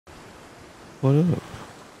What up?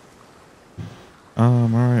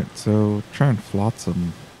 Alright, so trying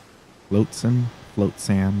Flotsam. Flotsam. I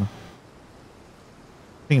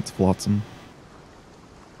think it's Flotsam.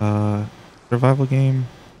 Survival game.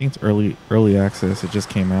 I think it's early access. It just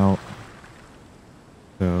came out.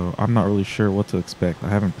 So I'm not really sure what to expect. I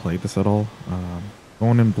haven't played this at all.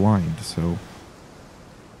 Going in blind, so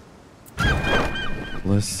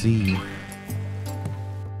let's see.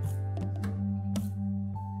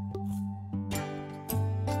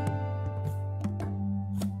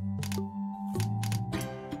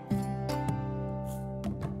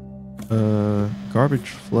 Garbage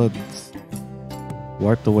floods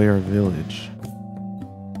wiped away our village.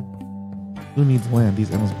 Who needs land?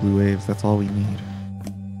 These endless blue waves, that's all we need.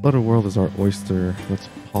 Flooded world is our oyster. Let's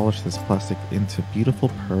polish this plastic into beautiful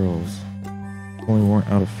pearls. If only we weren't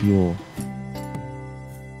out of fuel.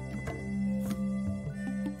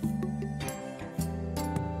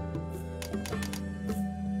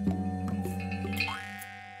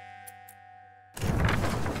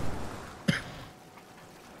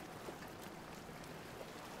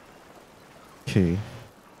 Okay,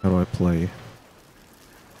 how do I play?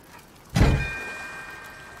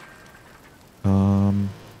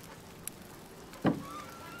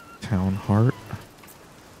 Town heart.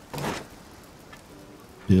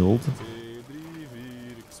 Build.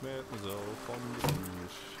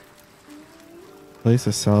 Place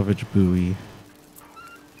a salvage buoy.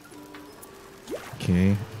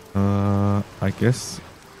 Okay, I guess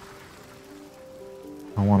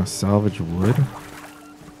I want to salvage wood.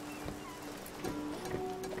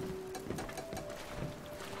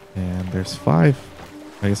 And there's 5.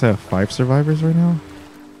 I guess I have 5 survivors right now.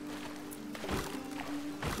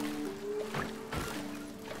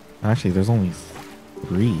 Actually, there's only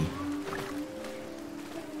 3.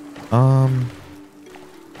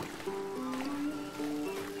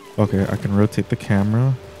 Okay, I can rotate the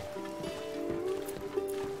camera.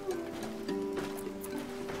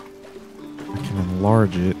 I can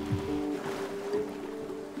enlarge it.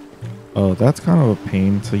 Oh, that's kind of a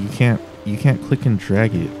pain. So you can't click and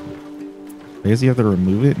drag it. I guess you have to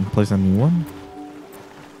remove it and place a new one.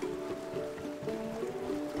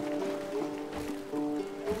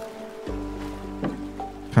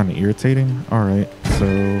 Kind of irritating. Alright, so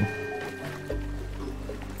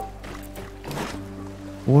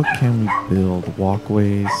what can we build?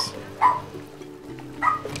 Walkways,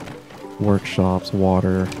 workshops,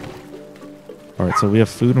 water. Alright, so we have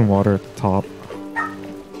food and water at the top.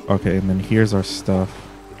 Okay, and then here's our stuff.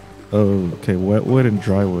 Oh, okay, wet wood and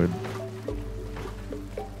dry wood.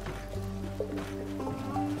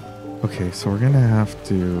 Okay, so we're gonna have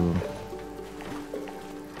to...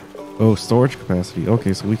 Oh, storage capacity.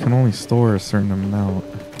 Okay, so we can only store a certain amount.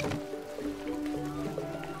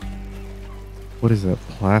 What is that?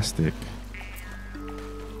 Plastic.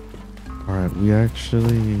 Alright, we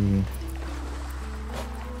actually...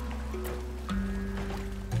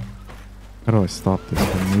 How do I stop this?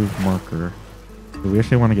 Remove marker. We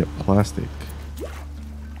actually want to get plastic.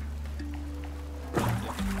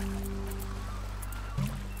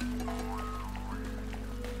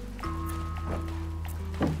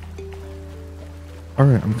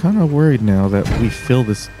 Alright, I'm kind of worried now that we fill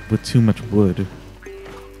this with too much wood.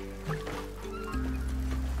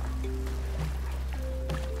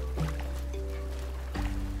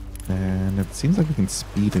 And it seems like we can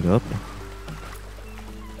speed it up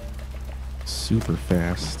super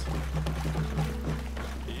fast.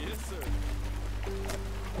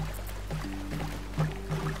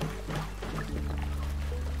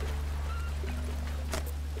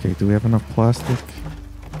 Okay, do we have enough plastic?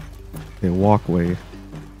 Okay, walkway.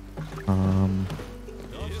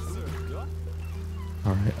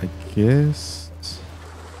 Alright, I guess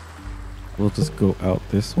we'll just go out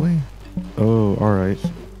this way. Oh, alright.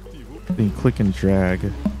 Then click and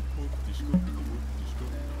drag.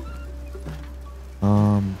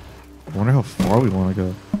 I wonder how far we want to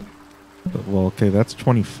go. But, well, okay, that's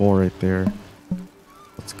 24 right there.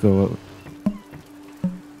 Let's go.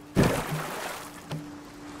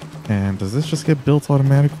 And does this just get built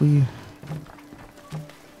automatically?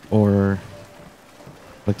 Or,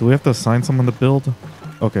 like, do we have to assign someone to build?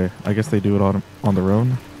 Okay, I guess they do it on their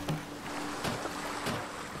own.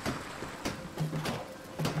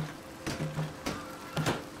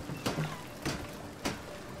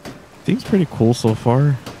 Seems pretty cool so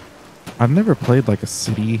far. I've never played like a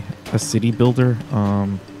city builder.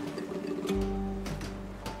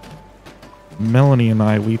 Melanie and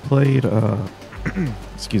I, we played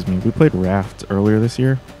excuse me, we played Raft earlier this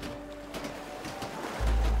year.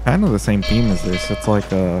 Kind of the same theme as this. It's like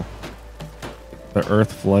the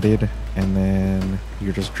earth flooded and then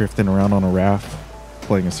you're just drifting around on a raft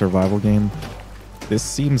playing a survival game. This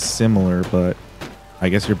seems similar, but I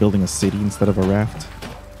guess you're building a city instead of a raft.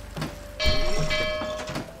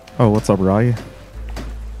 Oh, what's up, Rye?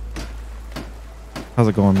 How's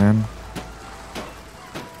it going, man?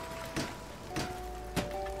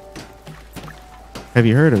 Have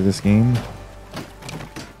you heard of this game?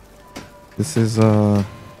 This is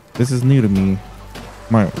new to me.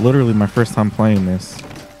 Literally my first time playing this.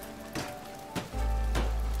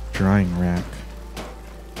 Drying rack.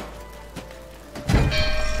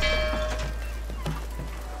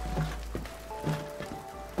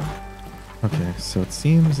 Okay, so it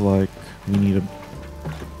seems like we need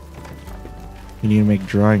to make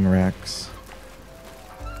drying racks.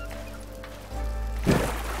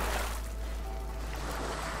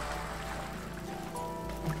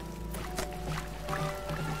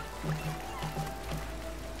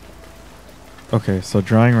 Okay, so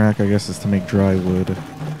drying rack, I guess, is to make dry wood.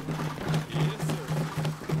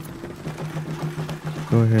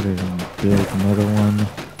 Go ahead and build another one.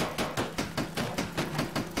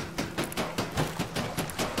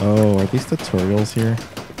 Oh, are these tutorials here?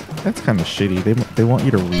 That's kind of shitty. They want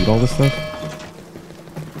you to read all this stuff.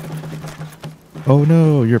 Oh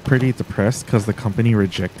no, you're pretty depressed because the company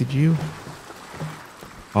rejected you?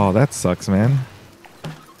 Oh, that sucks, man.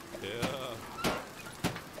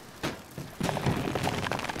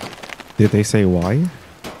 Did they say why?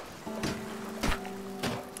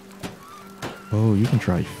 Oh, you can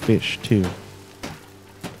try fish too.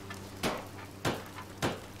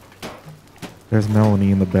 There's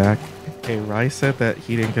Melanie in the back. Hey, Rye said that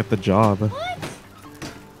he didn't get the job. What?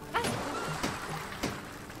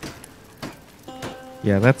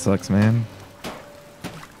 Yeah, that sucks, man.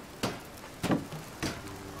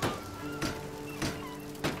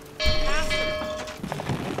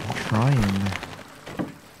 I'm trying.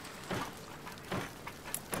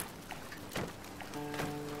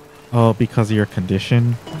 Oh, because of your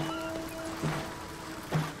condition?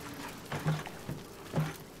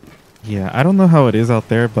 Yeah, I don't know how it is out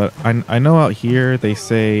there, but I know out here they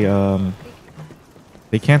say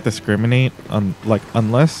they can't discriminate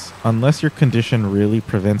unless your condition really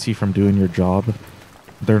prevents you from doing your job.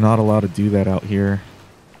 They're not allowed to do that out here.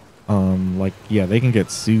 Yeah, they can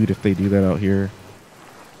get sued if they do that out here.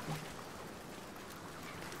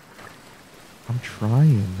 I'm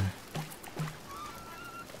trying.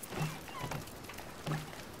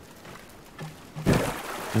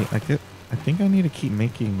 Wait, I think I need to keep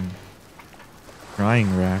making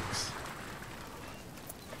drying racks.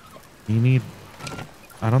 I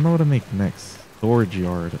don't know what to make next. Storage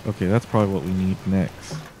yard. Okay, that's probably what we need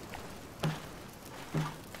next.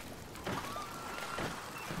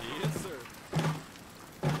 Yes, sir.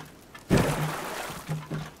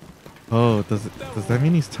 Oh, does that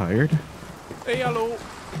mean he's tired? Hey, hello.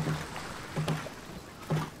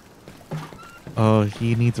 Oh,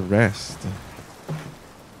 he needs rest.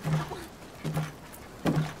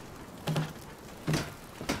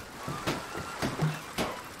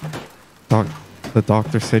 The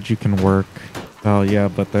doctor said you can work. Oh yeah,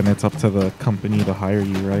 but then it's up to the company to hire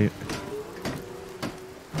you, right?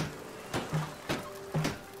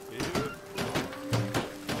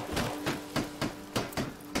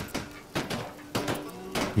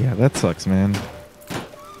 Yeah, that sucks, man.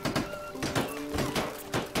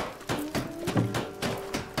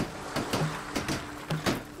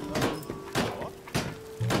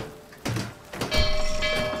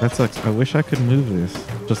 That sucks. I wish I could move this.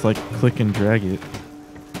 Just like click and drag it.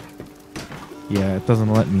 Yeah, it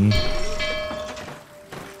doesn't let me.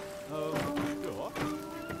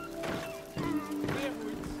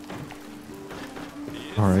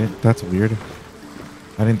 Alright, that's weird.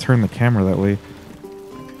 I didn't turn the camera that way.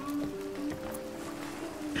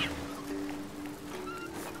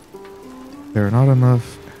 There are not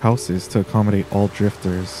enough houses to accommodate all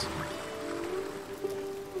drifters.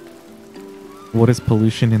 What is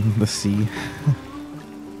pollution in the sea?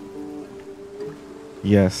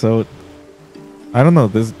 Yeah, so I don't know,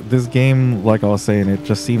 this game, like I was saying,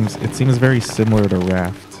 it seems very similar to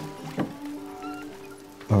Raft.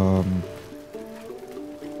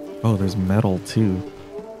 Oh, there's metal too.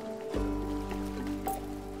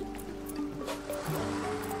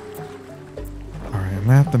 Alright, I'm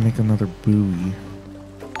gonna have to make another buoy.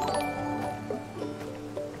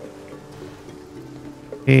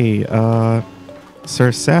 Hey,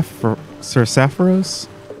 Sir Sapphiros?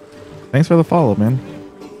 Thanks for the follow, man.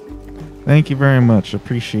 Thank you very much.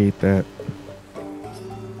 Appreciate that.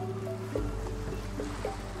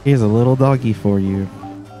 Here's a little doggy for you.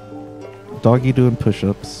 Doggy doing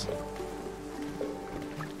push-ups.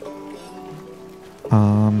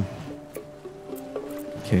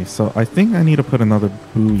 Okay, so I think I need to put another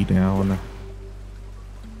buoy down.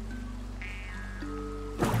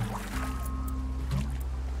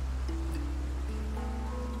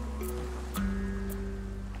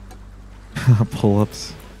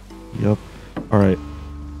 Pull-ups. Yep. Alright.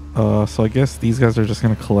 So I guess these guys are just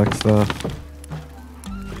gonna collect stuff.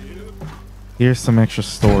 Here's some extra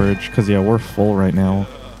storage, because yeah, we're full right now.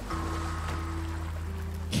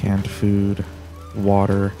 Canned food.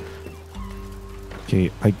 Water. Okay,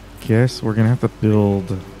 I guess we're gonna have to build...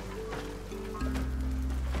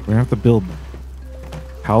 We're gonna have to build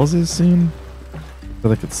houses soon? So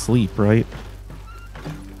they could sleep, right?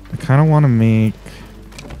 I kind of want to make...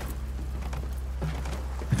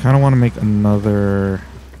 another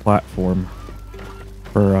platform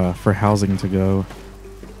for housing to go.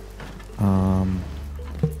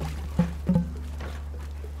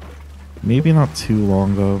 Maybe not too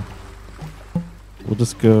long though. We'll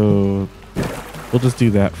just do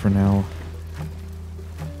that for now.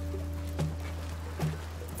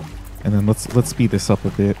 And then let's speed this up a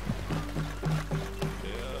bit.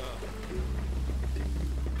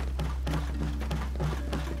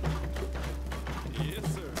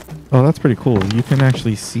 Oh, that's pretty cool. You can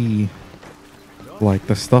actually see like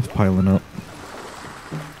the stuff piling up.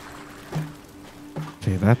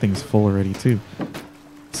 Okay, that thing's full already too.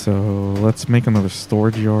 So let's make another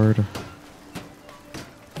storage yard.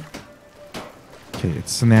 Okay,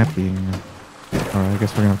 it's snapping. Alright, I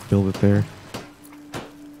guess we're gonna have to build it there.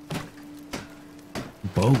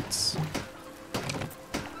 Boats.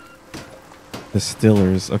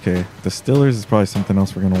 Distillers. Okay, distillers is probably something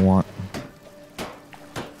else we're gonna want.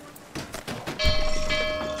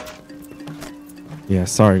 Yeah,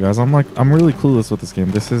 sorry guys. I'm really clueless with this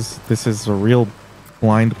game. This is a real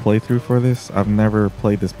blind playthrough for this. I've never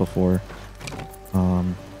played this before.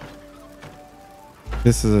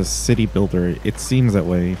 This is a city builder. It seems that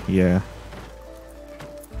way. Yeah.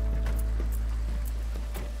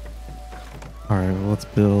 All right, well, let's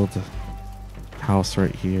build a house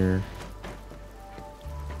right here.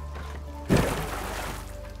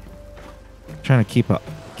 Trying to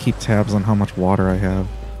keep tabs on how much water I have.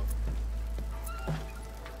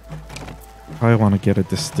 Probably want to get a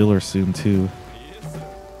distiller soon too.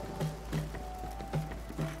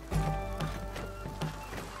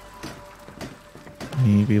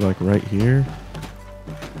 Maybe like right here.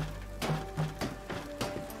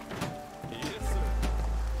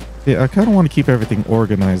 Yeah, I kind of want to keep everything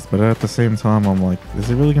organized, but at the same time, I'm like, is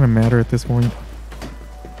it really going to matter at this point?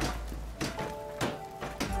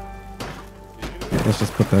 Let's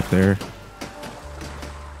just put that there.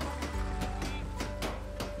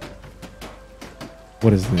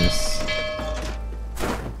 What is this?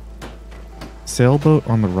 Sailboat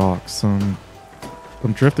on the rocks. Some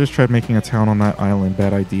drifters tried making a town on that island.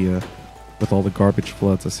 Bad idea. With all the garbage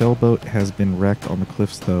floods. A sailboat has been wrecked on the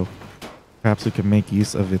cliffs though. Perhaps we can make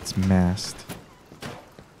use of its mast.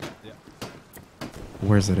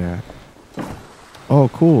 Where's it at? Oh,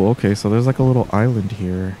 cool. Okay, so there's like a little island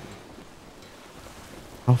here.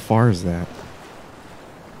 How far is that?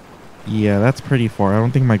 Yeah, that's pretty far. I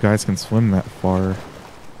don't think my guys can swim that far.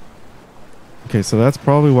 Okay, so that's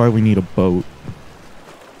probably why we need a boat.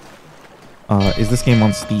 Is this game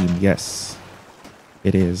on Steam? Yes.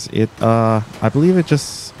 It is. I believe it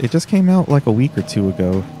just came out like a week or two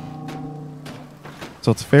ago.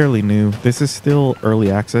 So it's fairly new. This is still early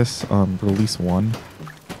access, release 1.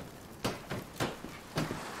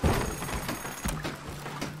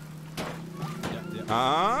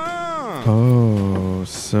 Oh,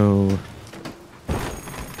 so...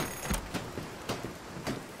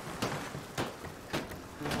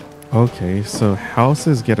 Okay, so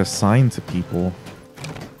houses get assigned to people.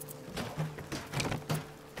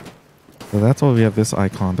 So that's why we have this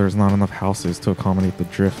icon. There's not enough houses to accommodate the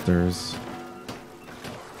drifters.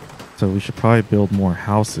 So we should probably build more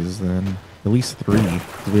houses then. At least 3.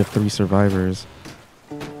 We have 3 survivors.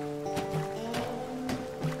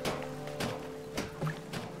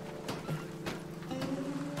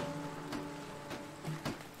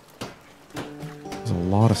 There's a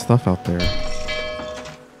lot of stuff out there.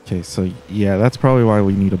 Okay, so yeah, that's probably why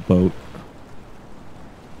we need a boat.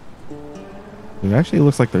 It actually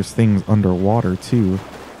looks like there's things underwater too.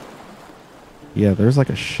 Yeah, there's like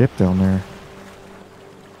a ship down there.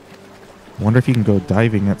 Wonder if you can go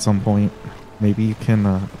diving at some point. Maybe you can,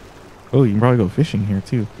 oh, you can probably go fishing here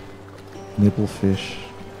too. Nibble fish.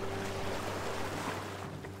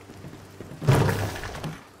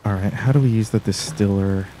 Alright, how do we use the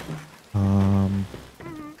distiller?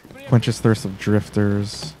 Quenches thirst of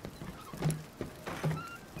drifters.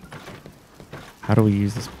 How do we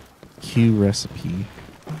use this Q recipe?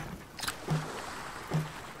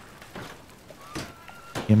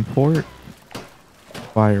 Import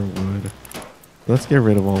firewood. Let's get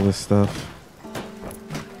rid of all this stuff.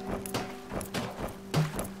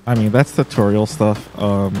 I mean, that's tutorial stuff.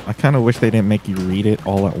 I kind of wish they didn't make you read it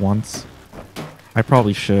all at once. I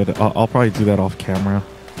probably should. I'll probably do that off camera.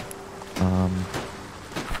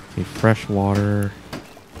 Okay, fresh water.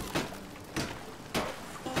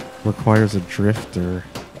 Requires a drifter.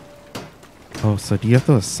 Oh, so do you have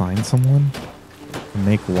to assign someone to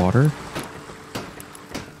make water?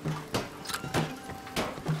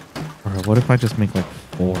 Alright, what if I just make like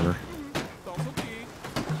 4?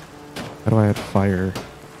 How do I add fire?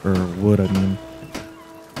 Or wood, I mean.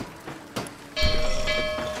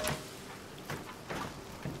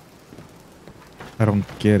 I don't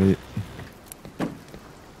get it.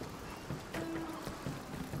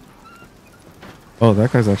 Oh,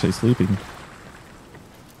 that guy's actually sleeping.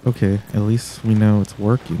 Okay, at least we know it's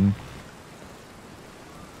working.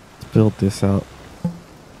 Let's build this out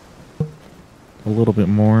a little bit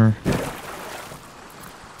more.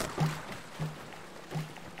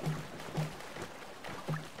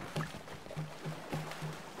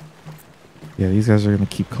 Yeah, these guys are going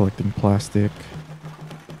to keep collecting plastic.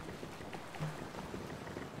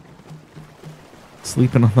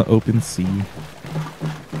 Sleeping on the open sea.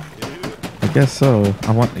 I guess so.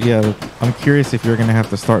 I'm curious if you're going to have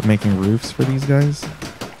to start making roofs for these guys.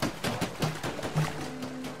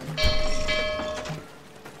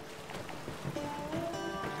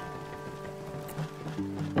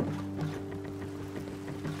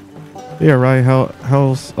 Yeah, right.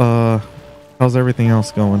 How's everything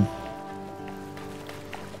else going?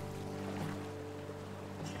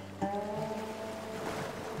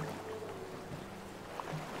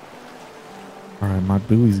 Alright, my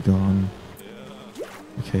buoy's gone.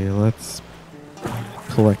 Okay, let's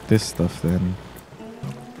collect this stuff then.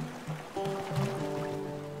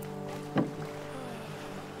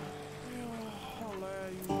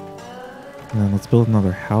 And then let's build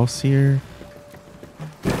another house here.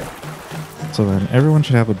 So then everyone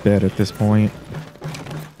should have a bed at this point.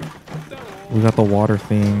 We got the water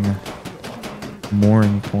thing.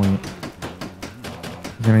 Mooring point.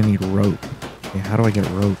 We're gonna need rope. Okay, how do I get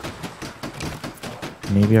rope?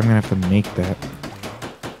 Maybe I'm gonna have to make that.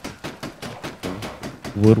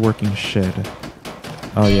 Woodworking shed.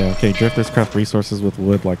 Oh yeah, okay. Drifters craft resources with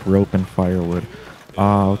wood like rope and firewood.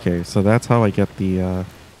 Okay. So that's how I get the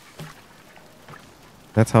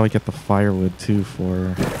firewood too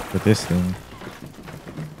for this thing.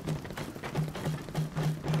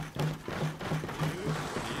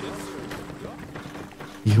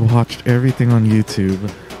 You watched everything on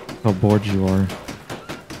YouTube. How bored you are.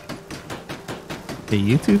 Hey,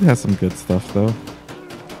 YouTube has some good stuff though.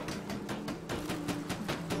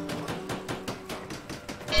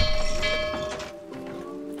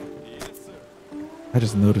 I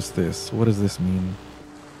just noticed this. What does this mean?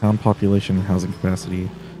 Town population and housing capacity.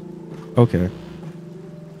 Okay.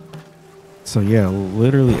 So yeah,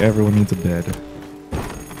 literally everyone needs a bed.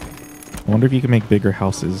 I wonder if you can make bigger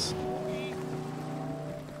houses.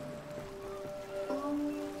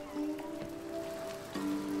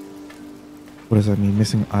 What does that mean?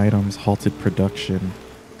 Missing items, halted production.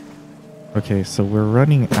 Okay, so we're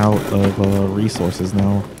running out of resources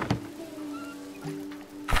now.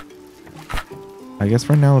 I guess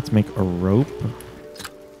for now, let's make a rope.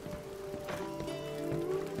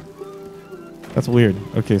 That's weird.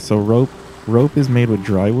 Okay, so rope is made with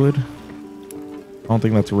dry wood. I don't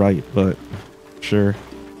think that's right, but sure.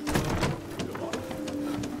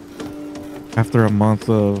 After a month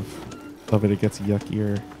of it gets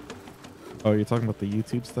yuckier. Oh, you're talking about the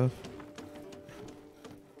YouTube stuff?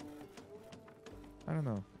 I don't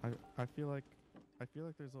know. I feel like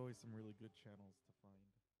there's always some really good channels.